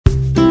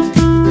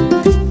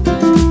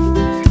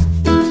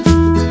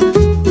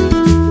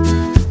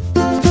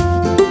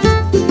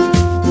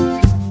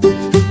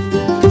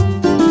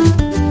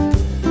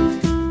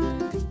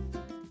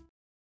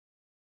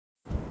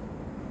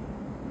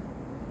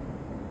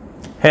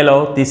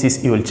Hello, this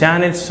is your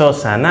channel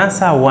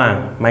Sosanasa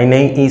One. My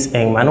name is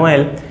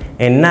Emmanuel,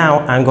 and now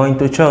I'm going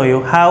to show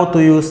you how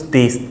to use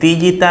this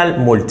digital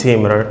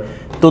multimeter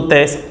to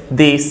test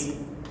this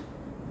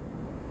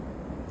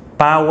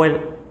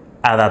power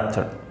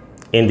adapter.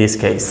 In this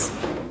case,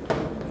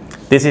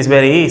 this is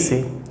very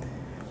easy.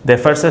 The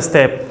first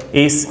step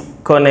is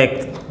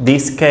connect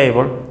this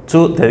cable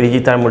to the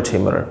digital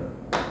multimeter.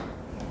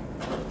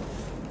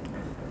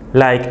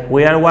 Like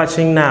we are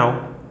watching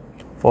now,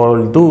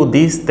 for do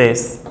this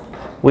test,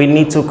 we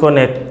need to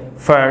connect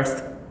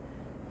first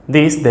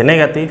the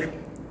negative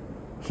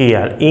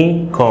here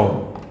in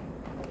cone,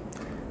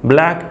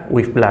 black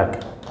with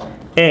black,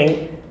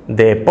 and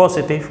the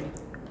positive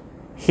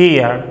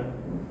here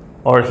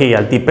or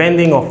here,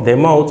 depending of the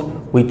mode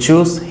we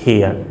choose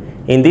here.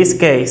 In this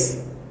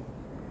case,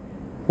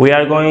 we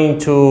are going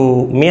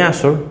to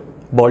measure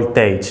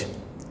voltage,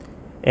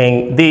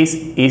 and this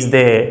is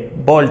the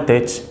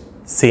voltage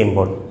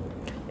symbol,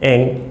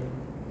 and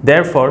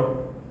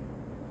therefore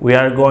we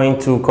are going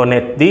to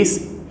connect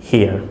this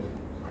here.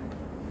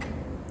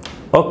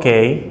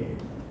 Okay,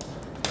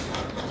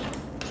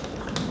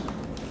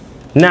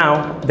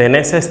 now the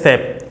next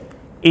step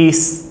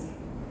is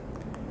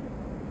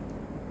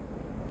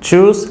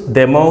choose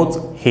the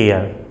mode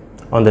here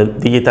on the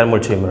digital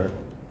multimeter.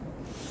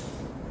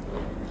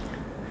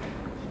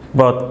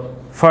 But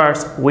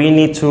first we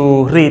need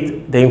to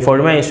read the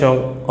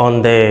information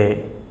on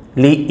the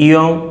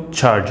lithium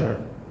charger.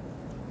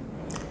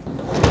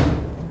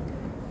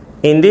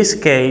 In this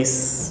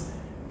case,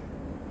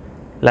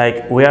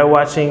 like we are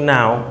watching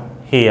now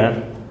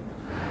here,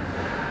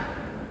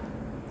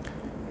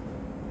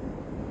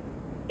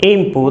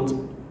 input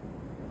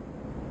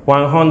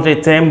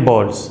 110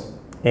 volts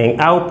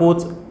and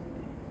output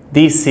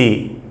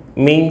DC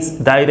means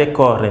direct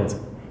current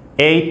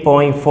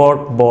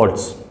 8.4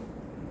 volts.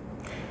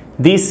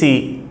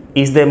 DC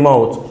is the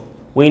mode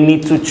we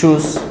need to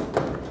choose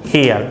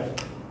here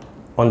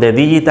on the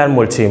digital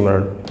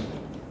multimeter.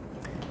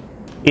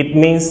 It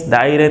means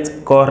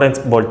direct current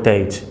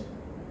voltage.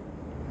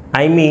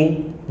 I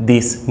mean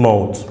this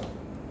mode.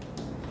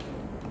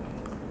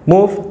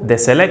 Move the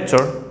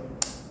selector.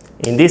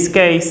 In this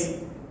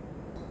case,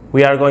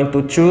 we are going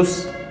to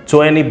choose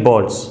 20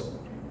 volts.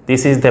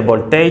 This is the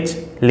voltage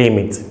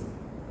limit.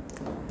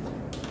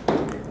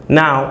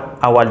 Now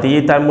our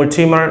digital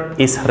multimeter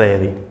is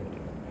ready.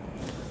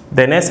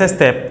 The next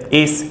step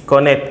is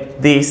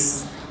connect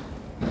this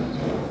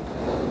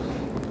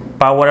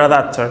power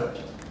adapter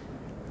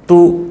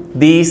to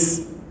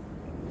these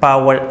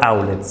power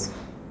outlets.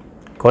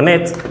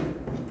 Connect,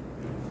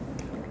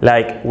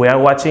 like we are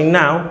watching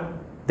now,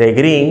 the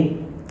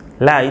green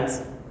light,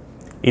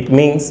 it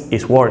means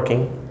it's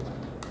working.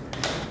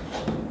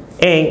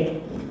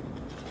 And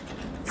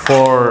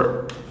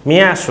for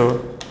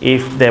measure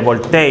if the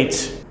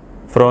voltage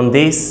from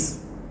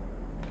this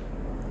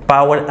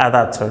power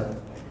adapter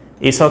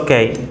is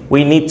okay,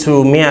 we need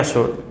to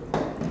measure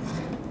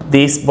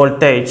this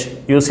voltage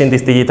using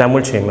this digital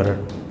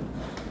multimeter.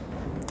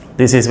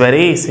 This is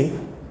very easy.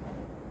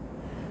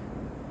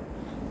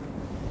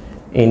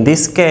 In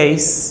this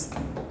case,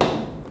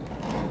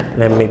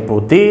 let me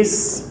put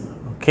this,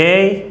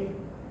 okay.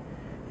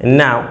 And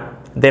now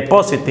the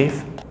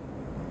positive,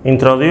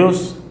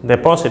 introduce the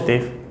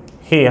positive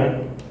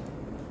here.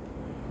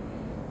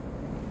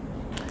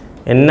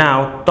 And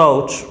now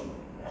touch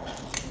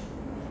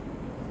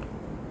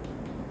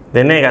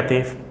the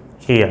negative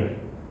here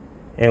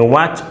and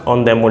watch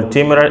on the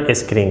multimeter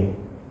screen.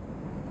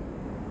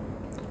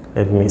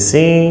 Let me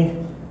see.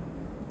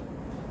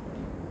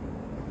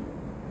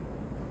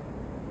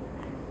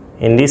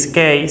 In this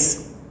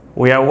case,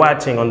 we are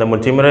watching on the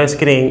multimeter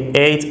screen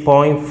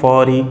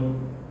 8.40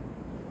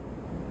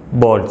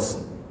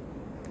 volts.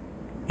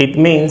 It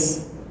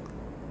means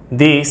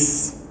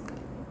this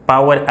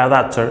power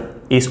adapter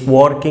is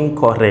working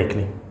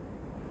correctly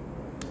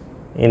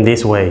in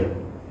this way,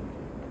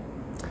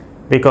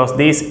 because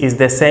this is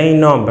the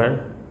same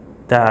number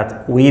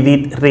that we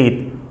did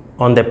read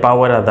on the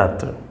power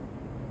adapter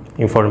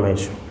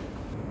information.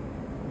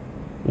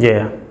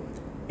 Yeah,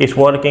 it's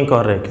working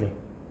correctly,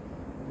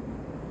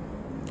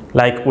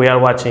 like we are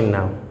watching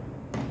now.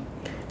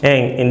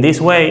 And in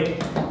this way,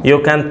 you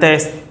can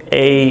test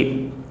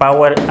a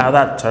power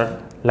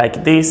adapter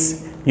like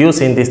this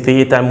using this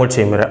digital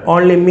multimeter,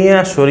 only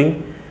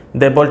measuring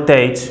the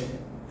voltage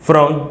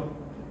from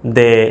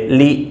the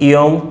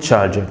lithium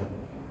charger.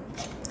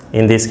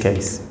 In this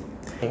case,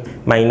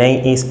 my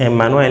name is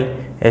Emmanuel.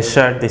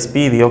 Share this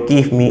video,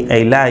 give me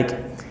a like.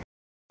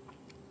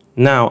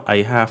 Now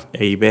I have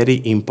a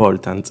very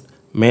important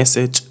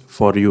message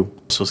for you.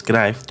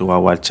 Subscribe to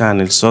our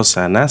channel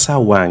Sosanasa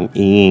One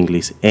in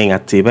English and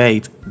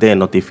activate the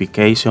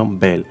notification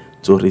bell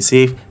to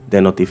receive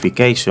the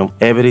notification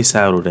every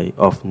Saturday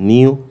of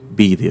new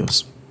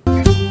videos.